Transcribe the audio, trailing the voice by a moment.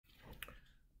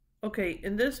Okay,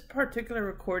 in this particular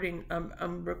recording,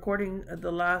 I'm recording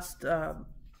the last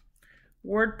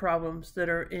word problems that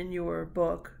are in your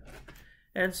book.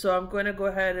 And so I'm going to go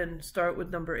ahead and start with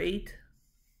number 8.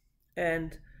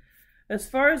 And as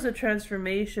far as the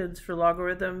transformations for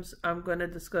logarithms, I'm going to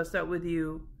discuss that with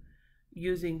you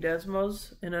using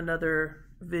Desmos in another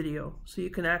video. So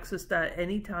you can access that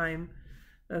anytime,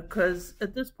 because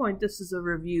at this point, this is a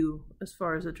review as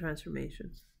far as the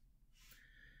transformations.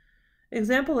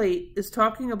 Example 8 is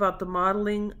talking about the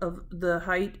modeling of the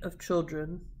height of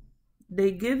children.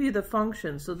 They give you the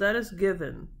function, so that is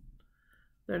given.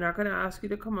 They're not going to ask you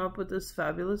to come up with this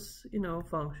fabulous,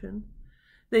 function.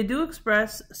 They do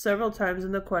express several times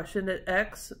in the question that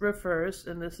x refers,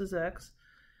 and this is x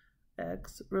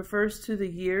refers to the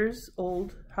years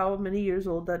old, how many years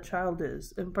old that child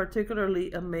is, and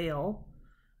particularly a male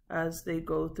as they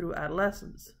go through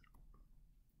adolescence.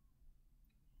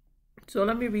 So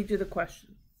let me read you the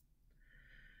question.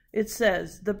 It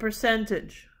says, the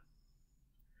percentage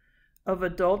of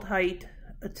adult height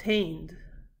attained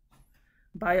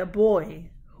by a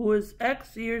boy who is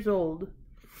X years old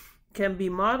can be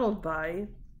modeled by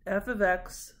f of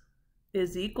x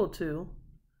is equal to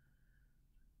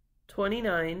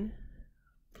 29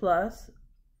 plus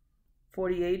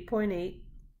 48.8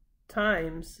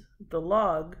 times the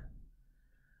log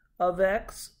of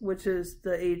x, which is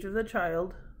the age of the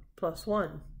child, plus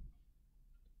 1.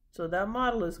 So that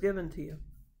model is given to you.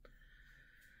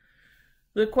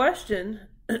 The question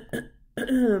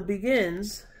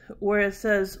begins where it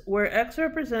says, where x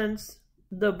represents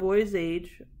the boy's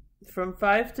age from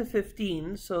 5 to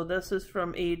 15, so this is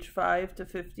from age 5 to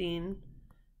 15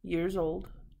 years old.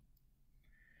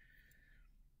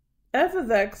 F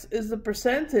of x is the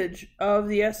percentage of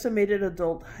the estimated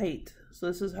adult height. So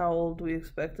this is how old we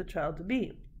expect the child to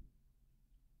be.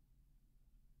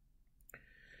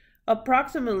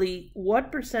 Approximately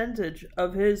what percentage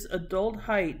of his adult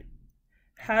height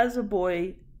has a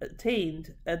boy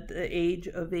attained at the age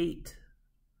of 8?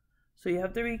 So you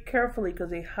have to read carefully because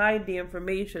they hide the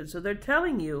information. So they're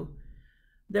telling you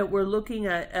that we're looking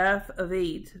at f of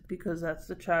 8 because that's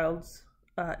the child's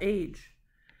age.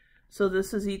 So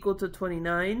this is equal to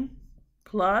 29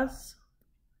 plus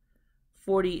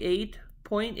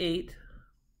 48.8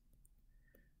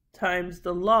 times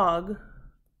the log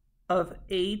of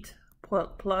 8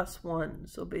 plus 1,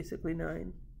 so basically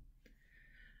 9.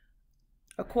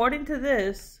 According to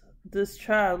this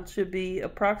child should be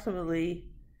approximately,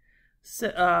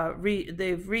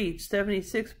 they've reached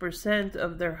 76%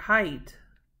 of their height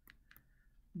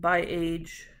by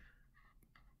age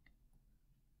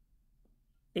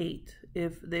 8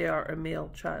 if they are a male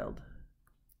child.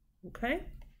 Okay?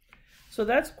 So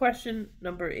that's question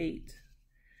number 8.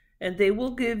 And they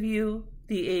will give you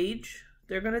the age.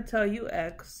 They're going to tell you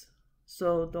X,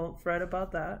 so don't fret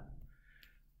about that.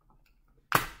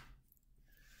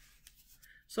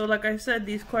 So like I said,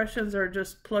 these questions are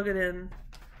just plug it in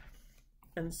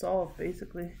and solve,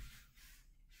 basically.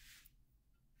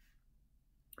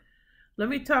 Let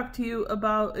me talk to you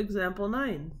about example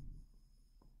 9.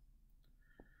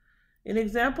 In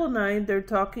example 9, they're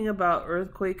talking about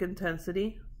earthquake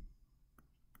intensity.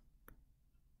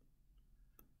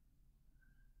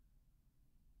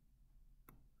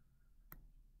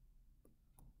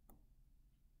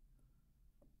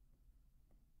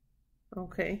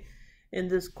 Okay, in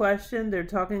this question, they're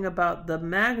talking about the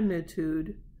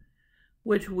magnitude,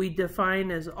 which we define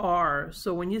as R.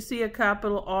 So when you see a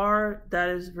capital R, that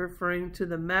is referring to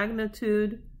the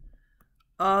magnitude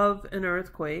of an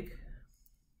earthquake.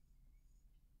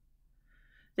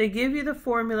 They give you the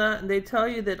formula and they tell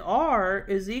you that R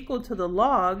is equal to the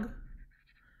log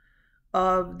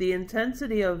of the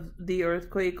intensity of the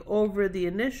earthquake over the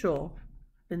initial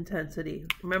intensity.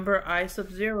 Remember I sub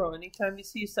 0. Anytime you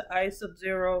see I sub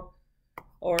 0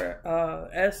 or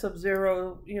S sub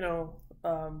 0,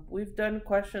 we've done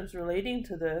questions relating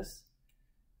to this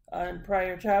in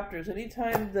prior chapters.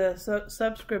 Anytime the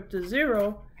subscript is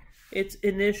 0, it's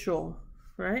initial,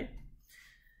 right?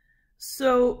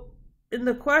 So in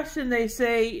the question they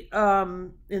say,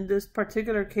 in this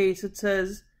particular case, it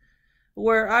says,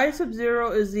 where I sub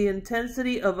 0 is the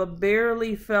intensity of a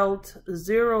barely felt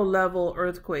 0 level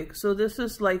earthquake. So this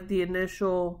is like the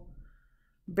initial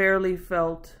barely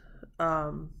felt,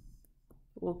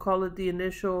 we'll call it the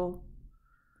initial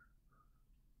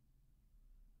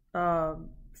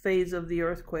phase of the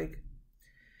earthquake.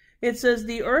 It says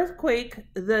the earthquake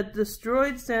that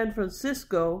destroyed San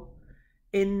Francisco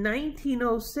in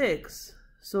 1906.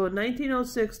 So in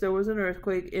 1906, there was an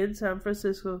earthquake in San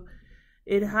Francisco.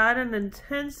 It had an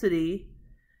intensity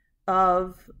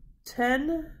of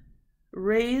 10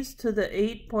 raised to the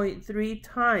 8.3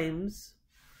 times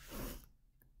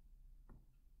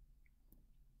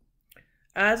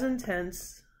as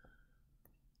intense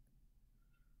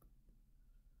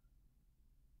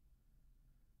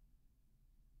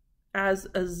as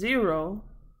a 0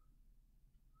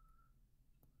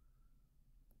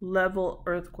 level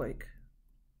earthquake.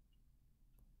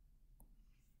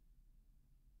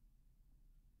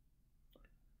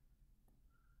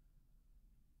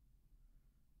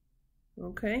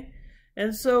 Okay,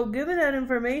 and so given that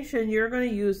information, you're going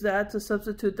to use that to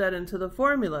substitute that into the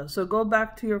formula. So go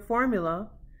back to your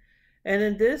formula, and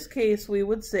in this case, we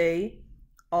would say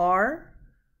R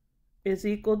is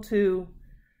equal to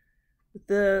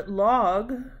the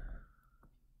log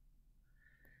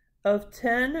of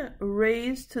 10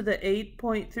 raised to the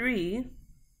 8.3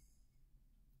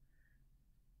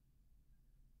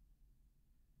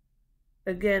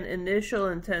 again, initial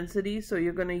intensity, so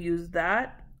you're going to use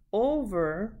that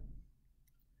over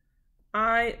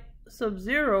I sub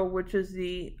 0, which is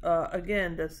the,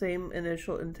 again, the same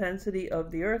initial intensity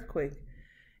of the earthquake.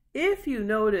 If you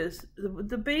notice,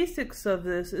 the basics of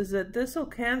this is that this will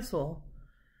cancel.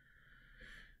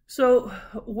 So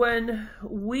when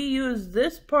we use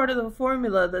this part of the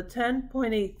formula, the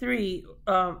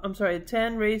 10.83,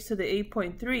 10 raised to the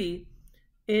 8.3,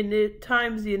 in it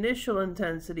times the initial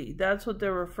intensity, that's what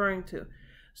they're referring to.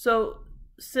 So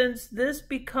since this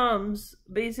becomes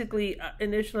basically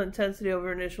initial intensity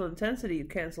over initial intensity, you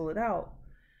cancel it out.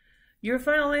 Your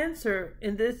final answer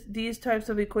in these types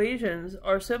of equations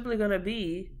are simply going to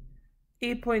be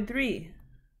 8.3,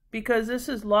 because this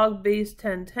is log base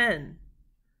 1010.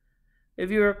 If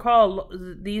you recall,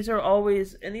 these are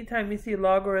always, anytime you see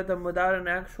logarithm without an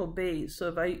actual base,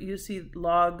 so if you see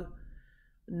log,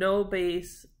 no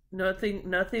base,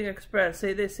 nothing expressed,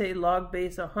 say they say log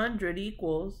base 100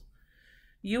 equals,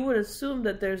 you would assume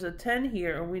that there's a 10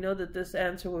 here, and we know that this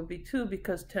answer would be 2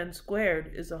 because 10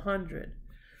 squared is 100.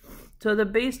 So the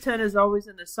base 10 is always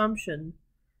an assumption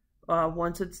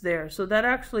once it's there. So that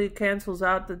actually cancels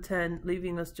out the 10,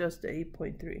 leaving us just the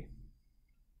 8.3.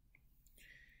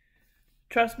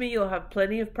 Trust me, you'll have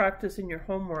plenty of practice in your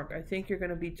homework. I think you're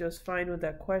going to be just fine with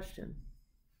that question.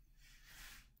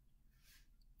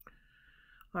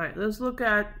 All right, let's look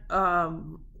at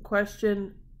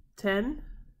question 10.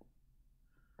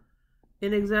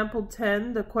 In example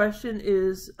 10, the question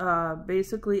is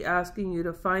basically asking you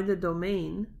to find the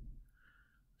domain.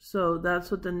 So that's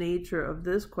what the nature of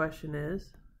this question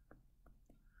is.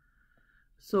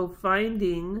 So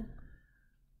finding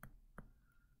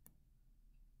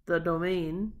the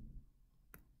domain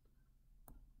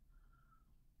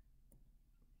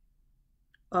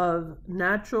of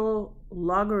natural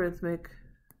logarithmic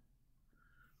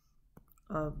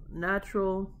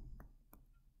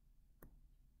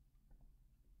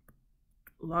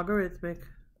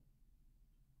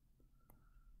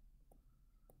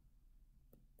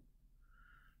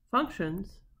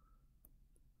functions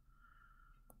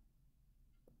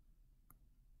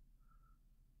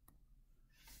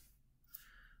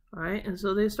All right, and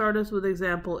so they start us with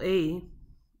example A.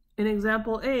 In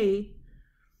example A,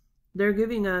 they're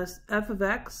giving us f of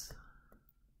x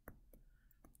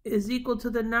is equal to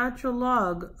the natural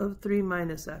log of 3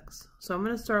 minus x. So I'm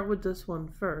going to start with this one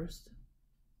first.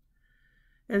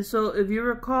 And so if you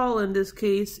recall, in this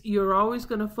case, you're always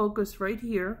going to focus right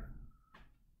here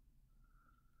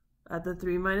at the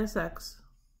 3 minus x.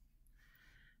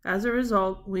 As a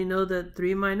result, we know that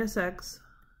 3 minus x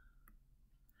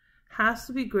has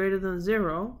to be greater than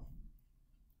 0.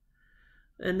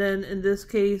 And then in this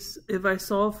case, if I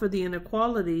solve for the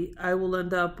inequality, I will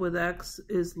end up with x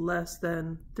is less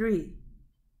than 3.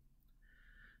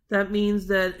 That means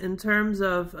that in terms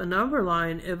of a number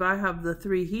line, if I have the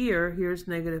 3 here, here's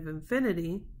negative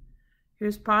infinity,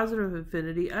 here's positive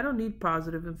infinity. I don't need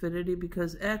positive infinity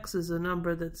because x is a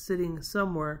number that's sitting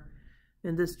somewhere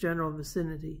in this general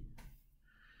vicinity.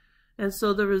 And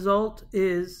so the result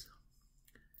is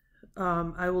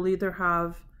I will either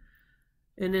have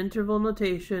in interval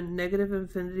notation negative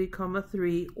infinity comma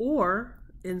 3, or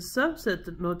in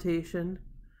subset notation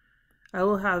I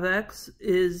will have x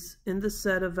is in the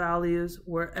set of values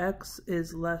where x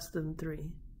is less than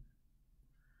 3.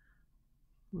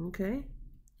 Okay,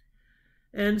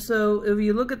 and so if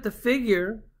you look at the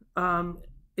figure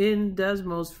in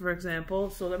Desmos, for example,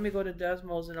 so let me go to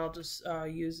Desmos and I'll just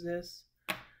use this.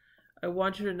 I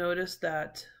want you to notice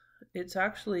that it's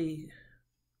actually,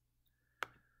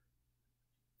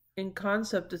 in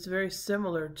concept, it's very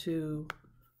similar to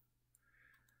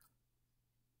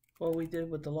what we did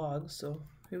with the logs. So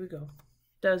here we go,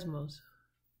 Desmos.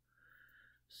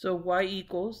 So y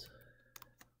equals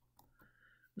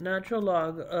natural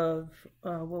log of,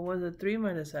 what was it, 3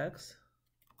 minus x.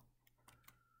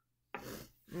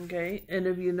 Okay, and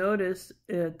if you notice,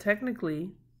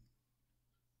 technically,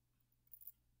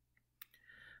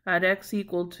 at x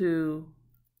equal to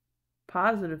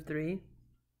positive 3,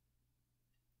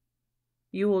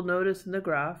 you will notice in the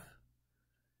graph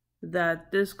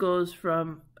that this goes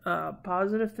from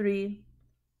positive 3,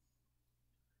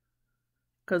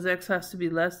 because x has to be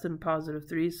less than positive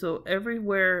 3. So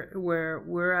everywhere where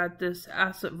we're at this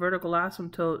vertical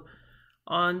asymptote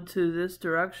onto this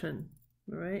direction,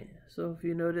 right? So if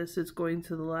you notice, it's going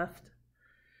to the left,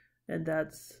 and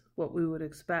that's what we would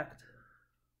expect.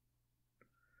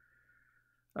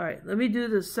 All right, let me do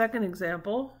the second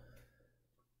example.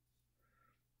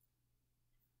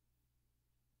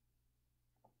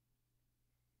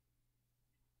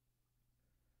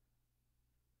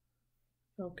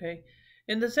 Okay,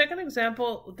 in the second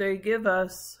example, they give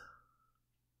us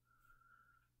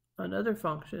another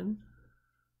function.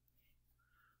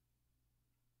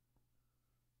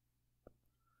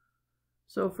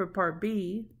 So for part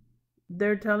B,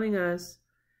 they're telling us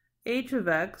h of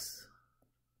x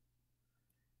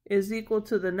is equal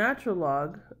to the natural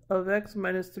log of x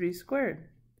minus 3 squared.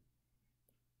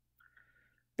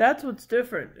 That's what's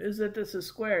different, is that this is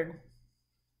squared.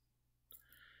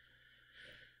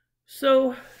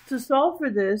 So to solve for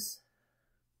this,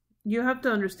 you have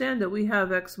to understand that we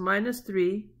have x minus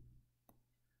 3,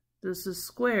 this is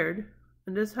squared,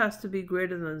 and this has to be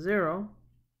greater than 0.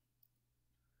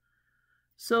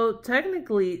 So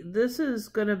technically, this is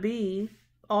going to be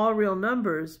all real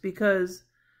numbers because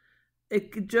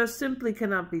it just simply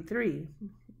cannot be 3.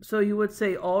 So you would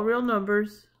say all real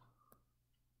numbers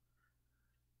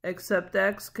except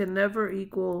x can never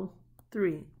equal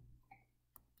 3,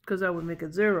 because that would make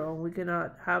it 0. We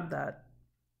cannot have that.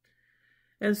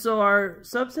 And so our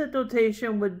subset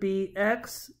notation would be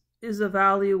x is a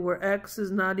value where x is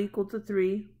not equal to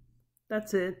 3.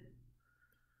 That's it.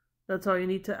 That's all you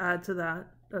need to add to that.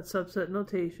 That's subset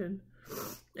notation.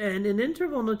 And in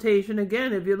interval notation,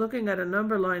 again, if you're looking at a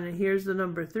number line and here's the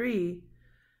number 3,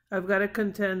 I've got to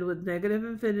contend with negative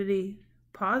infinity,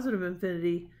 positive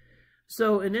infinity.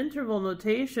 So in interval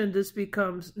notation, this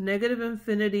becomes negative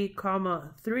infinity,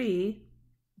 comma 3,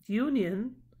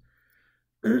 union.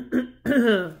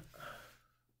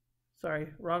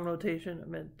 Sorry, wrong notation. I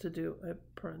meant to do a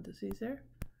parentheses there.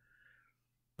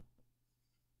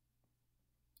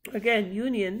 Again,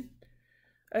 union.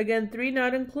 Again, 3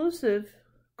 not inclusive,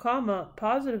 comma,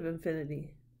 positive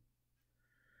infinity.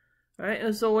 All right,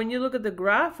 and so when you look at the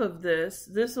graph of this,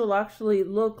 this will actually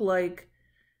look like,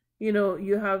 you know,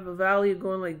 you have a value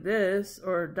going like this,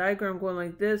 or a diagram going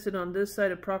like this, and on this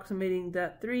side approximating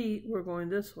that 3, we're going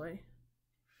this way.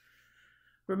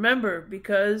 Remember,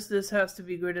 because this has to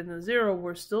be greater than 0,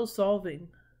 we're still solving.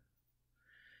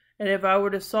 And if I were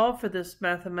to solve for this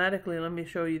mathematically, let me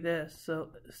show you this. So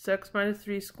x minus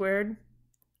 3 squared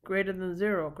greater than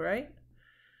 0, right?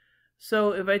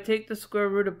 So if I take the square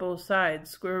root of both sides,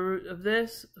 square root of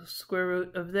this, square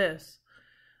root of this,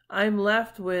 I'm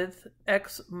left with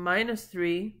x minus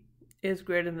 3 is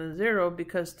greater than 0,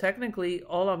 because technically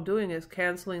all I'm doing is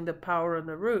canceling the power on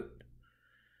the root.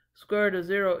 Square root of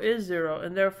 0 is 0,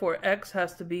 and therefore x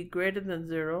has to be greater than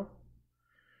 0.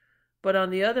 But on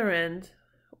the other end,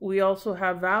 we also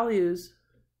have values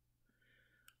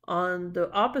on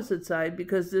the opposite side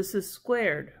because this is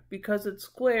squared. Because it's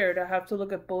squared, I have to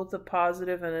look at both the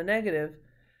positive and a negative.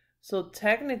 So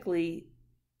technically,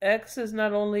 x is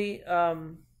not only,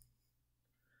 I'm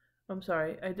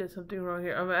sorry, I did something wrong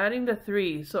here. I'm adding the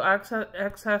 3. So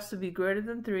x has to be greater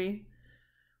than 3.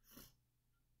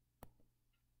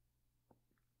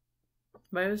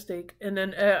 My mistake. And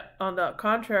then on the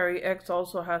contrary, x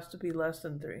also has to be less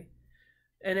than 3.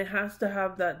 And it has to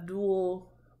have that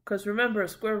dual, because remember,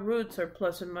 square roots are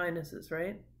plus and minuses,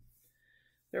 right?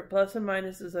 They're plus and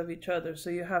minuses of each other.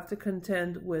 So you have to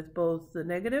contend with both the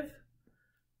negative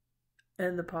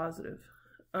and the positive.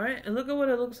 All right, and look at what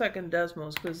it looks like in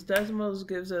Desmos, because Desmos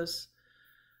gives us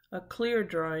a clear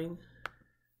drawing.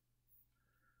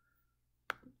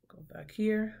 Go back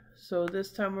here. So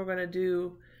this time we're going to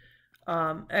do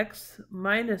x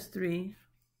minus 3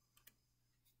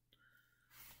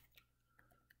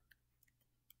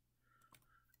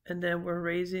 and then we're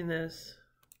raising this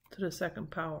to the second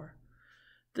power.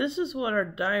 This is what our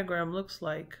diagram looks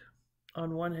like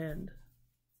on one hand.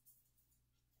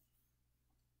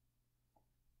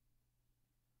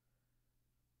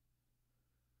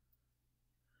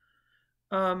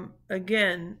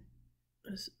 Again,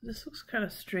 this looks kind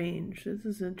of strange. This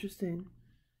is interesting.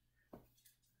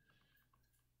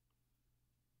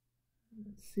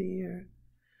 Let's see here.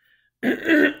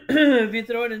 if you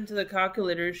throw it into the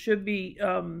calculator, it should be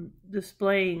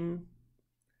displaying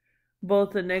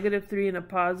both a -3 and a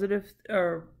positive,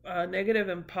 or negative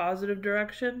and positive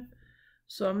direction.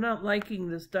 So I'm not liking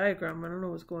this diagram. I don't know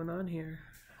what's going on here.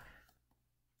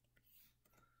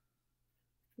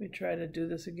 Let me try to do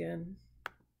this again.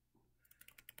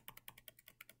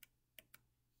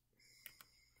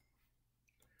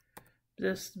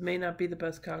 This may not be the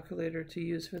best calculator to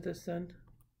use for this then.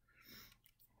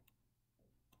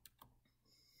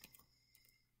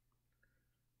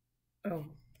 Oh.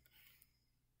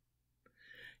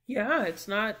 Yeah, it's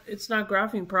not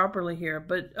graphing properly here,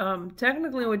 but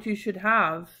technically what you should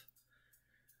have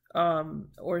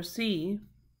or see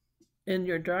in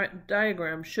your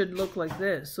diagram should look like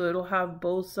this. So it'll have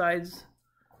both sides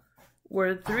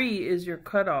where 3 is your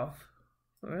cutoff.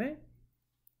 All right.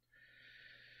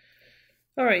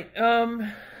 All right.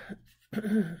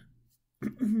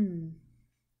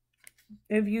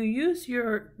 If you use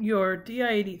your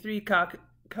DI83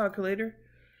 calculator,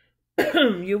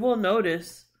 you will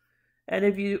notice, and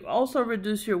if you also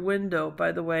reduce your window,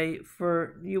 by the way,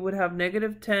 you would have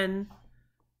 -10,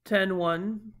 10,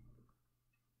 1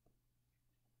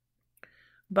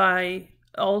 by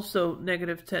also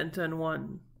 -10, 10,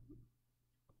 1.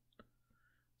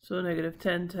 So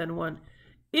 -10, 10, 1.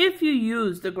 If you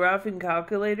use the graphing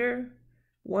calculator,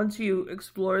 once you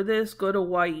explore this, go to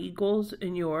y equals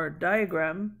in your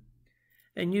diagram,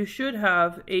 and you should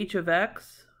have h of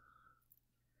x,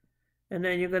 and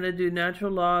then you're going to do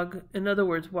natural log, in other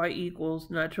words, y equals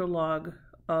natural log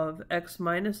of x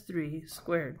minus 3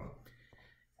 squared.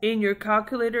 In your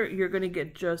calculator, you're going to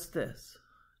get just this,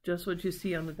 just what you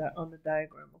see on the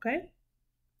diagram, okay?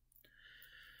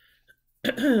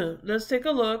 Let's take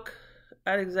a look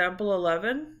at example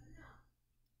 11.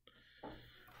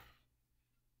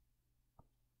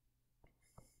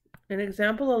 In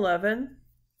example 11,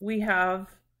 we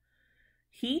have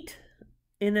heat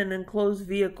in an enclosed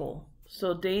vehicle.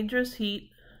 So dangerous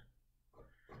heat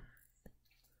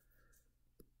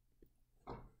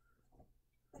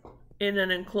in an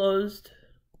enclosed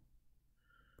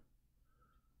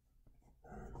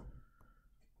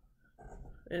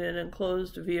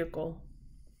vehicle.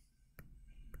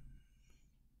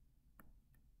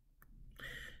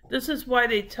 This is why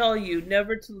they tell you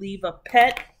never to leave a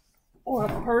pet or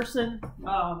a person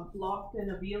locked in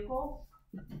a vehicle,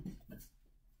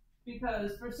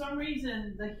 because for some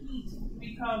reason the heat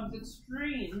becomes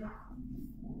extreme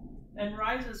and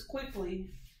rises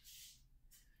quickly.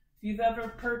 If you've ever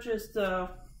purchased an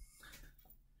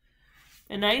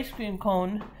ice cream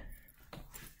cone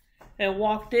and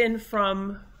walked in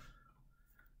from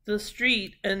the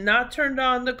street and not turned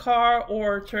on the car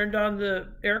or turned on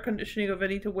the air conditioning of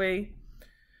any way,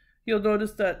 you'll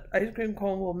notice that ice cream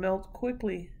cone will melt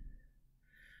quickly.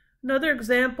 Another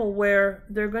example where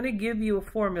they're going to give you a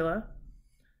formula.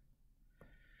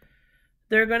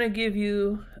 They're going to give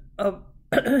you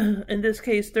in this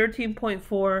case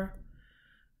 13.4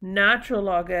 natural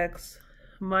log x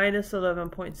minus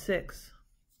 11.6.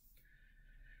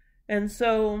 And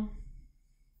so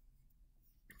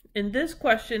in this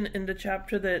question in the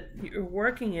chapter that you're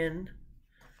working in,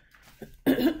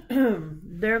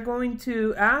 they're going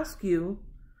to ask you,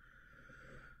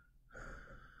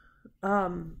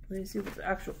 let me see what the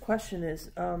actual question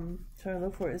is. Trying to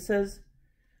look for it. It says,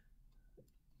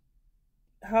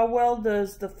 how well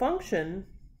does the function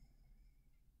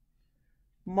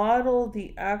model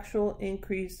the actual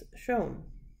increase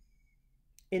shown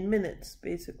in minutes,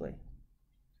 basically?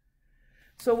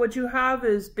 So what you have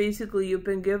is basically you've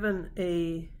been given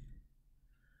a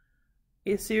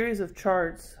series of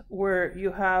charts where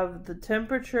you have the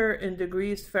temperature in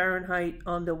degrees Fahrenheit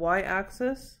on the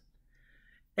y-axis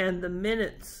and the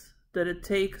minutes that it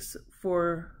takes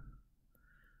for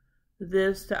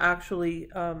this to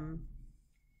actually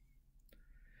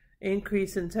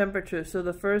increase in temperature. So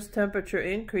the first temperature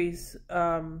increase,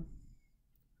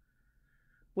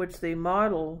 which they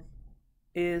model,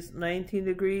 is 19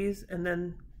 degrees, and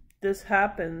then this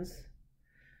happens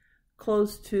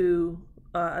close to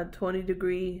a 20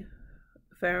 degree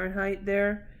Fahrenheit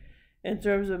there. In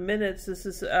terms of minutes, this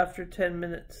is after 10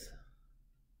 minutes.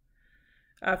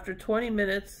 After 20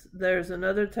 minutes, there's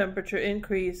another temperature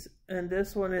increase, and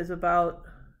this one is about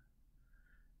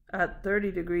at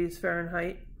 30 degrees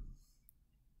Fahrenheit.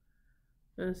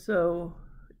 And so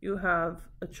you have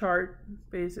a chart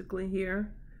basically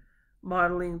here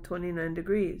modeling 29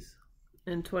 degrees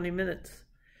in 20 minutes.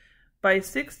 By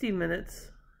 60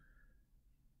 minutes,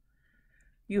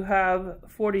 you have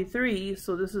 43,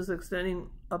 so this is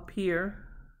extending up here.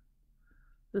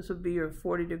 This would be your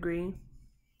 40 degree.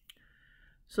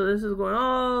 So this is going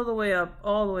all the way up,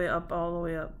 all the way up, all the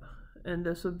way up. And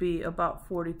this would be about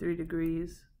 43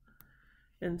 degrees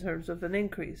in terms of an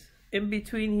increase. In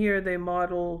between here, they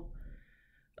model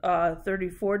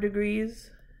 34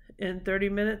 degrees in 30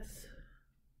 minutes.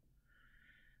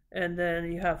 And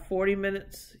then you have 40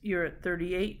 minutes, you're at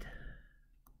 38.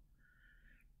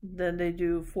 Then they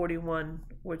do 41,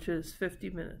 which is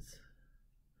 50 minutes.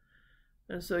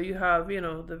 And so you have, you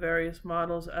know, the various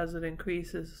models as it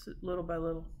increases little by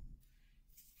little.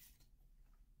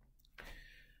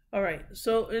 All right,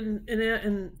 so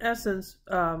in essence,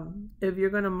 if you're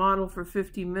going to model for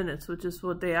 50 minutes, which is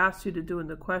what they asked you to do in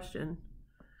the question,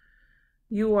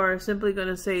 you are simply going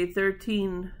to say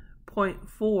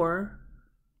 13.4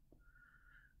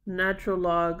 natural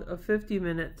log of 50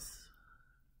 minutes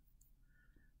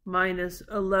minus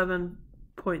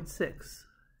 11.6.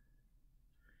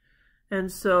 And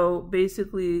so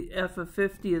basically f of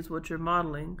 50 is what you're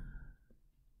modeling.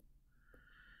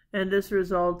 And this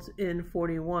results in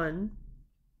 41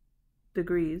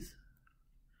 degrees,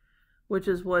 which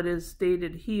is what is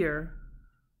stated here,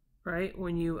 right?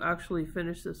 When you actually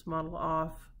finish this model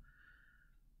off.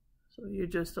 So you're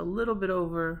just a little bit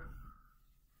over.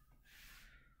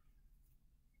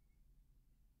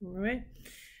 All right.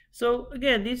 So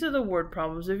again, these are the word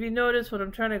problems. If you notice, what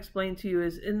I'm trying to explain to you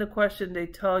is in the question, they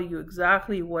tell you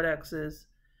exactly what x is.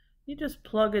 You just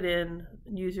plug it in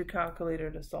and use your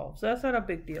calculator to solve. So that's not a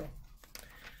big deal.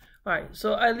 All right,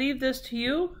 so I leave this to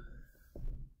you.